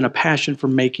up within a passion for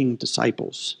making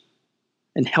disciples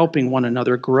and helping one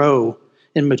another grow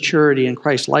in maturity and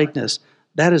Christ-likeness.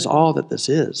 That is all that this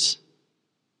is.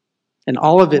 And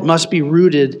all of it must be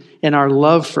rooted in our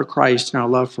love for Christ and our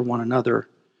love for one another.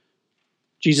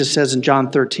 Jesus says in John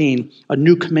 13, "A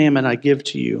new commandment I give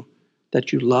to you,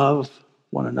 that you love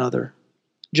one another.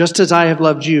 Just as I have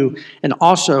loved you, and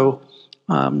also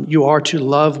you are to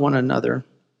love one another.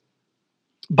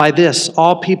 By this,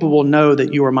 all people will know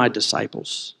that you are my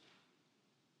disciples."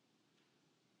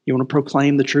 You want to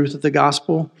proclaim the truth of the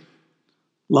gospel?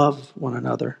 Love one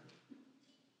another.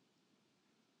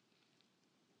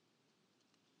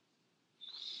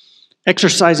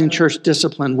 Exercising church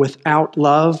discipline without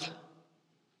love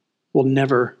will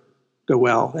never go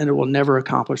well, and it will never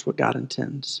accomplish what God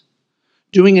intends.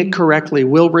 Doing it correctly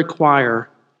will require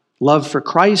love for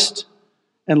Christ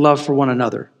and love for one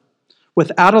another.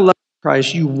 Without a love for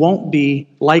Christ, you won't be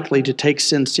likely to take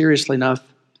sin seriously enough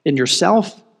in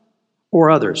yourself or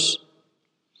others.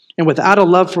 And without a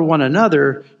love for one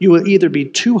another, you will either be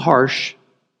too harsh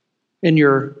in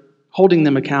your holding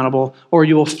them accountable, or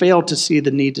you will fail to see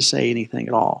the need to say anything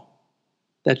at all.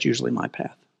 That's usually my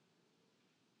path.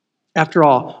 After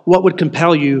all, what would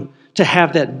compel you to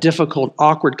have that difficult,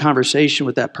 awkward conversation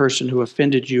with that person who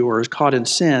offended you or is caught in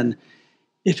sin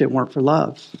if it weren't for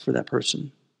love for that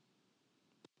person?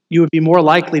 You would be more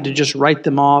likely to just write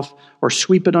them off or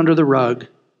sweep it under the rug,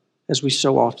 as we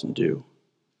so often do.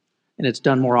 And it's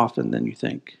done more often than you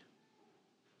think,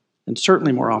 and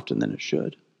certainly more often than it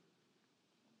should.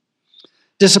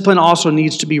 Discipline also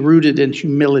needs to be rooted in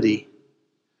humility.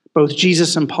 Both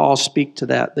Jesus and Paul speak to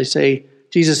that.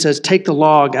 Jesus says, take the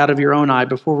log out of your own eye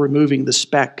before removing the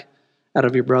speck out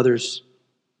of your brother's.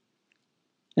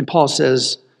 And Paul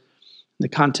says, in the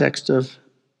context of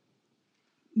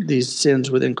these sins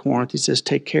within Corinth, he says,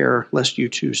 take care lest you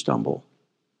too stumble.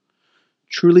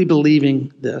 Truly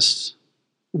believing this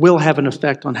will have an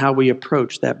effect on how we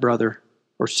approach that brother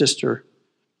or sister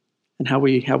and how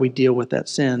we deal with that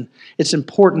sin. It's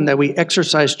important that we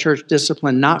exercise church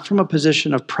discipline not from a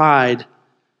position of pride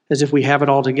as if we have it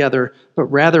all together, but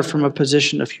rather from a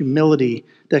position of humility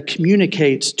that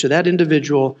communicates to that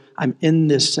individual, I'm in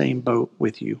this same boat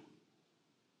with you.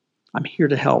 I'm here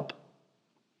to help.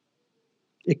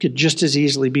 It could just as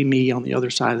easily be me on the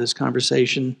other side of this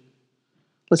conversation.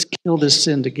 Let's kill this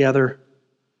sin together.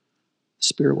 The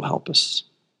Spirit will help us.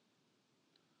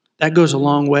 That goes a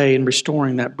long way in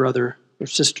restoring that brother or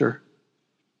sister.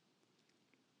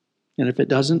 And if it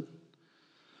doesn't,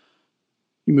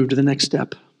 you move to the next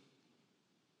step.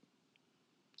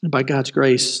 And by God's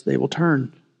grace, they will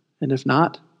turn. And if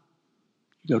not,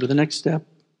 you go to the next step.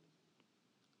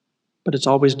 But it's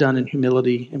always done in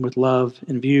humility and with love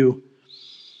in view.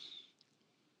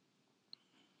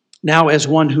 Now, as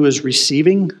one who is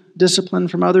receiving discipline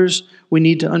from others, we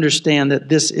need to understand that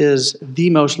this is the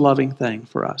most loving thing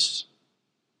for us.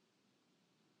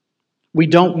 We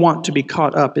don't want to be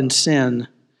caught up in sin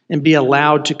and be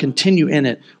allowed to continue in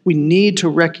it. We need to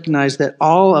recognize that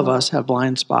all of us have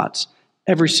blind spots,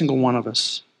 every single one of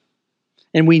us.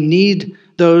 And we need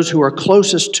those who are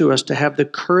closest to us to have the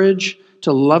courage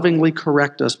to lovingly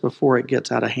correct us before it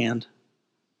gets out of hand.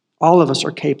 All of us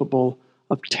are capable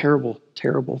of terrible,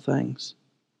 terrible things.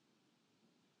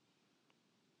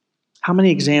 How many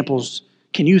examples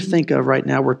can you think of right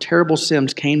now where terrible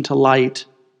sins came to light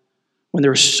when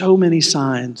there were so many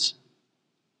signs,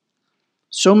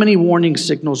 so many warning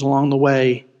signals along the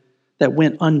way that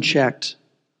went unchecked,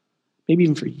 maybe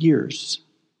even for years?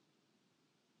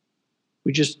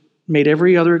 We just made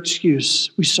every other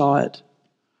excuse. We saw it.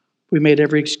 We made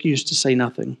every excuse to say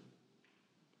nothing.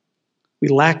 We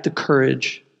lacked the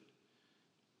courage.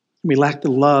 We lack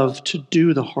the love to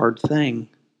do the hard thing.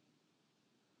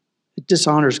 It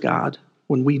dishonors God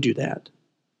when we do that.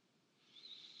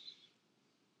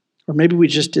 Or maybe we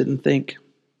just didn't think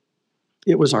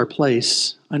it was our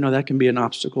place. I know that can be an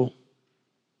obstacle.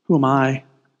 Who am I,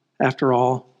 after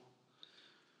all?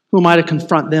 Who am I to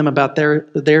confront them about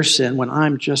their sin when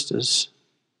I'm just as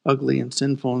ugly and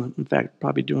sinful and, in fact,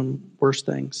 probably doing worse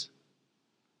things?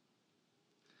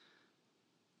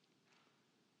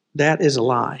 That is a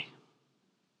lie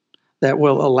that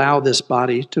will allow this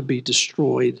body to be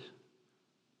destroyed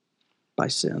by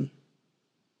sin.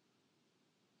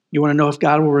 You want to know if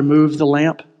God will remove the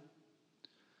lamp?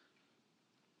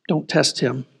 Don't test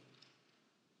him.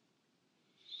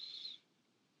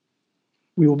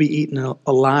 We will be eaten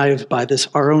alive by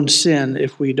our own sin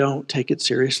if we don't take it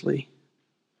seriously.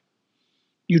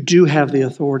 You do have the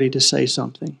authority to say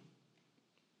something.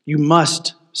 You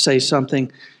must say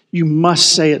something. You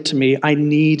must say it to me. I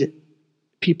need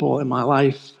people in my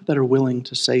life that are willing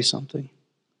to say something.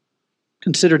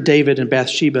 Consider David and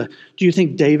Bathsheba. Do you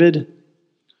think David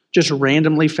just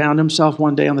randomly found himself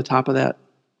one day on the top of that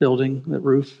building, that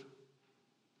roof,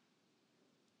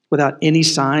 without any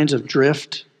signs of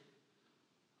drift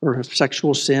or of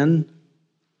sexual sin?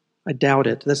 I doubt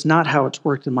it. That's not how it's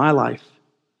worked in my life.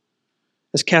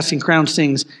 As Casting Crowns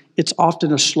sings, it's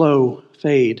often a slow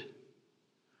fade.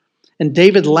 And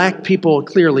David lacked people,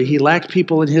 clearly, he lacked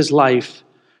people in his life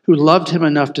who loved him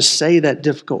enough to say that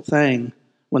difficult thing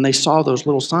when they saw those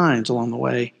little signs along the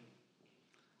way.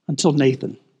 Until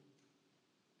Nathan.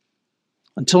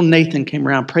 Until Nathan came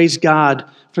around. Praise God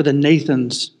for the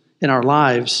Nathans in our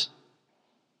lives.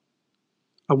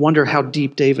 I wonder how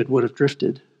deep David would have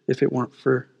drifted if it weren't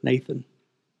for Nathan.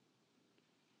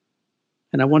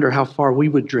 And I wonder how far we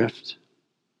would drift.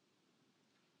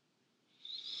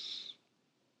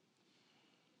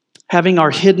 Having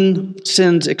our hidden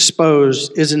sins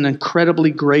exposed is an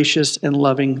incredibly gracious and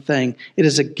loving thing. It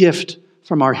is a gift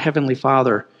from our Heavenly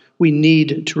Father. We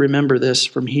need to remember this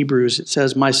from Hebrews. It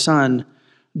says, "My son,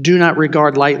 do not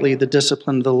regard lightly the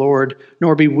discipline of the Lord,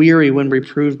 nor be weary when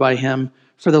reproved by him.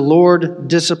 For the Lord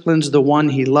disciplines the one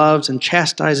he loves and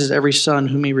chastises every son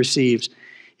whom he receives.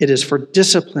 It is for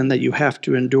discipline that you have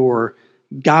to endure.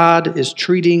 God is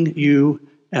treating you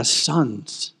as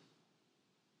sons.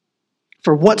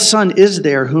 For what son is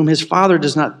there whom his father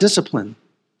does not discipline?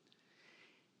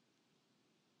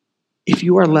 If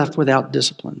you are left without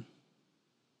discipline,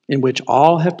 in which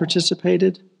all have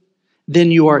participated,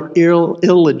 then you are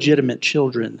illegitimate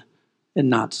children and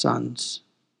not sons.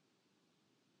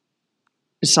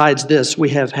 Besides this, we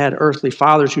have had earthly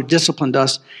fathers who disciplined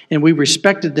us, and we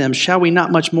respected them. Shall we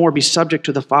not much more be subject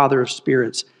to the Father of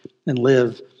spirits and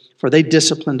live? For they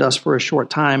disciplined us for a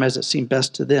short time as it seemed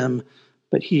best to them,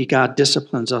 but He, God,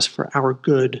 disciplines us for our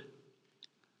good."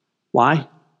 Why?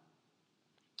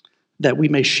 That we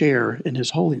may share in His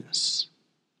holiness.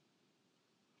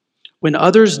 When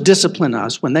others discipline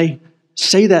us, when they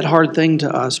say that hard thing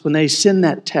to us, when they send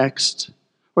that text,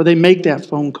 or they make that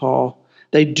phone call,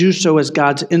 they do so as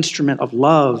God's instrument of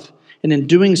love. And in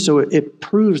doing so, it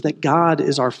proves that God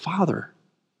is our Father.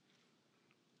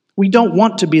 We don't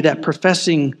want to be that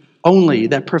professing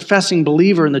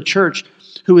believer in the church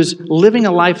who is living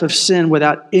a life of sin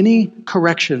without any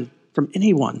correction from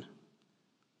anyone.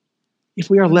 If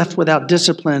we are left without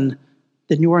discipline,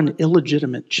 then you are an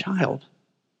illegitimate child.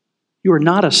 You are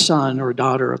not a son or a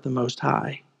daughter of the Most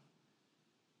High.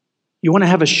 You want to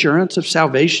have assurance of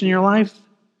salvation in your life?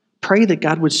 Pray that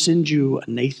God would send you a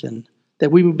Nathan,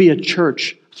 that we would be a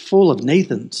church full of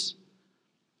Nathans.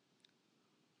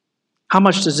 How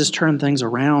much does this turn things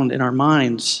around in our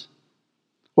minds?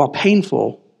 While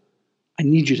painful, I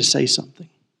need you to say something.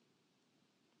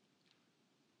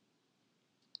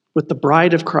 With the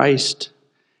bride of Christ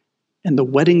and the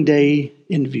wedding day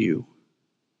in view,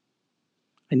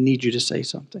 I need you to say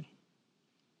something.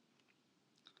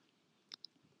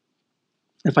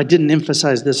 If I didn't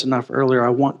emphasize this enough earlier, I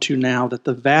want to now, that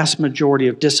the vast majority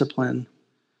of discipline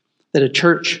that a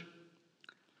church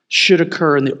should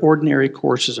occur in the ordinary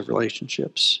courses of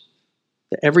relationships.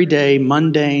 The everyday,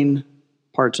 mundane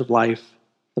parts of life,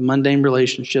 the mundane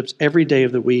relationships every day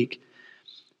of the week,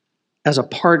 as a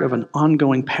part of an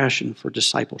ongoing passion for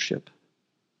discipleship.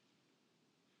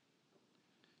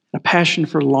 A passion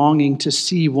for longing to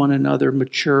see one another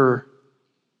mature,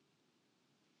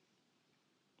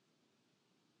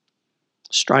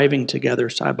 striving together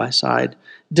side by side.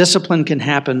 Discipline can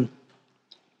happen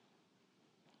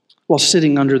while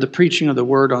sitting under the preaching of the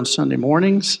word on Sunday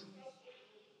mornings.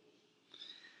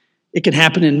 It can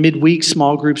happen in midweek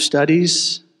small group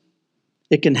studies.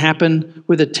 It can happen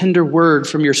with a tender word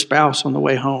from your spouse on the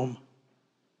way home.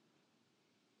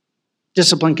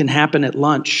 Discipline can happen at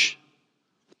lunch,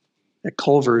 at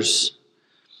Culver's.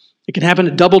 It can happen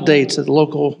at double dates at the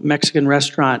local Mexican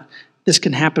restaurant. This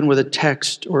can happen with a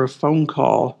text or a phone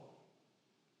call.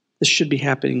 This should be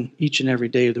happening each and every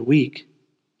day of the week.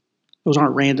 Those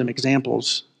aren't random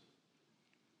examples.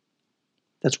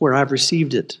 That's where I've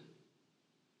received it.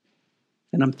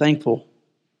 And I'm thankful.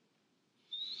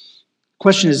 The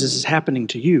question is this happening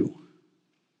to you?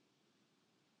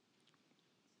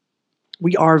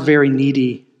 We are very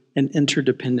needy and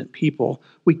interdependent people.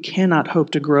 We cannot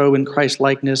hope to grow in Christ's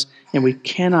likeness, and we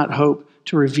cannot hope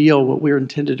to reveal what we're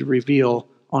intended to reveal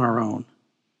on our own.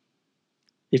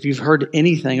 If you've heard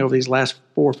anything over these last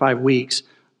 4 or 5 weeks,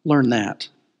 learn that.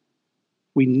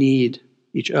 We need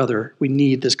each other. We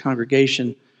need this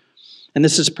congregation. And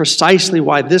this is precisely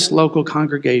why this local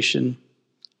congregation,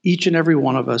 each and every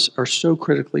one of us, are so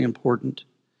critically important.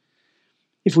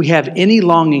 If we have any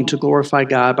longing to glorify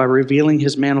God by revealing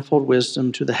His manifold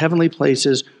wisdom to the heavenly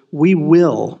places, we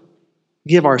will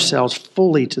give ourselves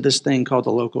fully to this thing called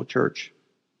the local church.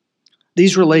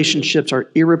 These relationships are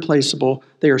irreplaceable.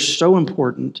 They are so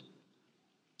important.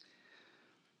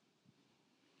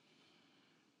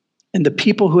 And the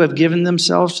people who have given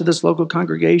themselves to this local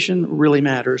congregation really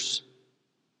matters.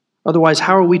 Otherwise,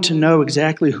 how are we to know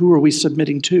exactly who are we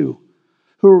submitting to?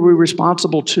 Who are we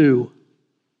responsible to?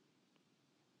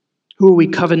 Who are we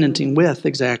covenanting with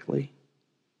exactly?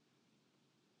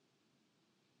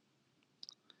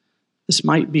 This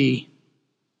might be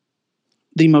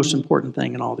the most important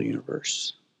thing in all the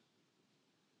universe.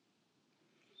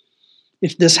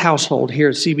 If this household here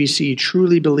at CBC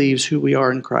truly believes who we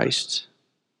are in Christ,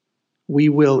 we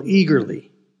will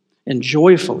eagerly and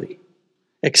joyfully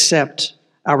accept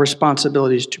our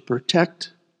responsibility is to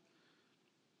protect,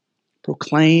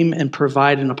 proclaim, and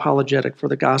provide an apologetic for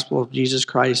the gospel of Jesus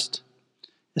Christ,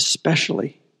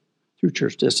 especially through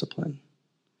church discipline,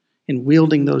 in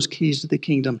wielding those keys to the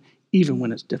kingdom, even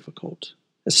when it's difficult,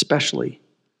 especially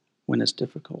when it's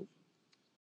difficult.